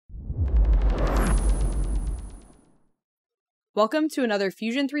Welcome to another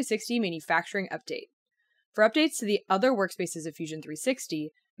Fusion 360 manufacturing update. For updates to the other workspaces of Fusion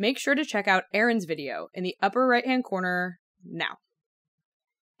 360, make sure to check out Aaron's video in the upper right-hand corner now.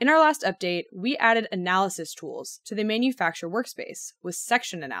 In our last update, we added analysis tools to the manufacture workspace with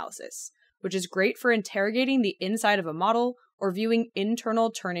section analysis, which is great for interrogating the inside of a model or viewing internal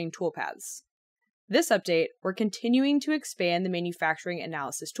turning toolpaths. This update, we're continuing to expand the manufacturing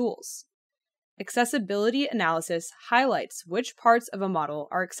analysis tools. Accessibility analysis highlights which parts of a model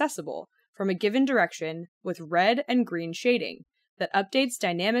are accessible from a given direction with red and green shading that updates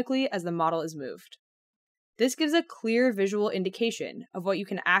dynamically as the model is moved. This gives a clear visual indication of what you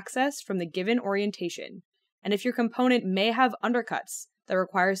can access from the given orientation, and if your component may have undercuts that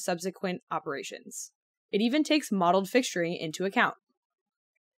require subsequent operations. It even takes modeled fixturing into account.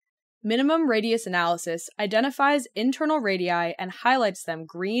 Minimum radius analysis identifies internal radii and highlights them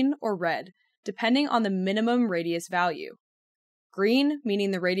green or red, depending on the minimum radius value. Green,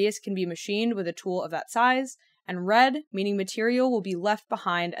 meaning the radius can be machined with a tool of that size, and red, meaning material will be left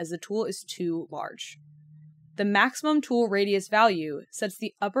behind as the tool is too large. The maximum tool radius value sets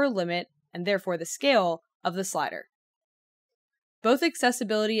the upper limit, and therefore the scale, of the slider. Both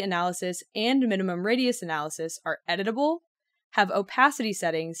accessibility analysis and minimum radius analysis are editable, have opacity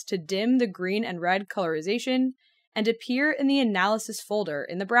settings to dim the green and red colorization, and appear in the analysis folder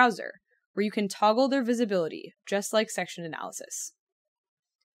in the browser, where you can toggle their visibility, just like section analysis.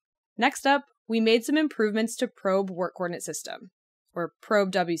 Next up, we made some improvements to Probe Work Coordinate System, or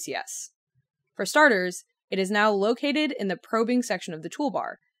Probe WCS. For starters, it is now located in the Probing section of the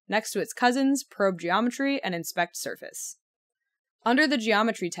toolbar, next to its cousins, Probe Geometry and Inspect Surface. Under the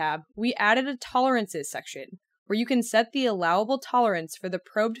Geometry tab, we added a Tolerances section, where you can set the allowable tolerance for the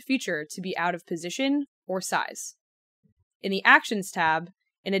probed feature to be out of position or size. In the Actions tab,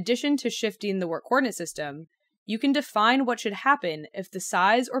 in addition to shifting the work coordinate system, you can define what should happen if the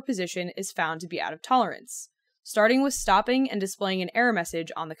size or position is found to be out of tolerance, starting with stopping and displaying an error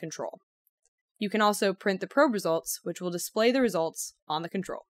message on the control. You can also print the probe results, which will display the results on the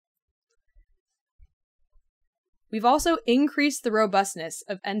control. We've also increased the robustness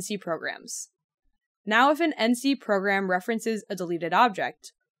of NC programs. Now if an NC program references a deleted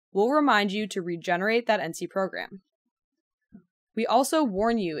object, we'll remind you to regenerate that NC program. We also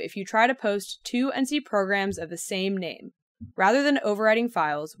warn you if you try to post two NC programs of the same name, rather than overwriting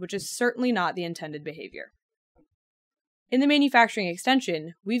files, which is certainly not the intended behavior. In the manufacturing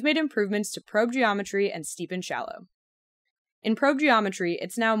extension, we've made improvements to Probe Geometry and Steep and Shallow. In Probe Geometry,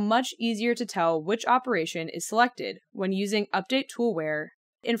 it's now much easier to tell which operation is selected when using Update Tool where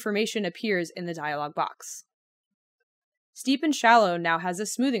information appears in the dialog box. Steep and Shallow now has a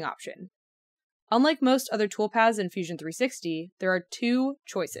smoothing option. Unlike most other toolpaths in Fusion 360, there are two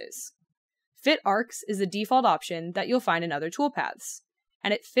choices. Fit Arcs is the default option that you'll find in other toolpaths,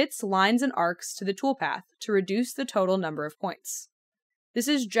 and it fits lines and arcs to the toolpath to reduce the total number of points. This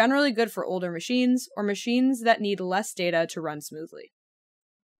is generally good for older machines or machines that need less data to run smoothly.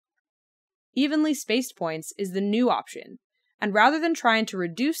 Evenly Spaced Points is the new option, and rather than trying to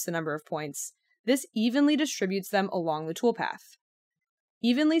reduce the number of points, this evenly distributes them along the toolpath.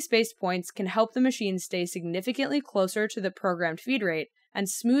 Evenly spaced points can help the machine stay significantly closer to the programmed feed rate and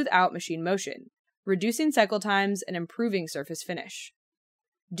smooth out machine motion, reducing cycle times and improving surface finish.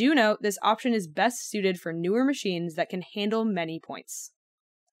 Do note this option is best suited for newer machines that can handle many points.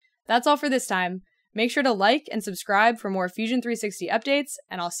 That's all for this time. Make sure to like and subscribe for more Fusion 360 updates,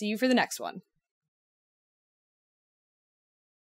 and I'll see you for the next one.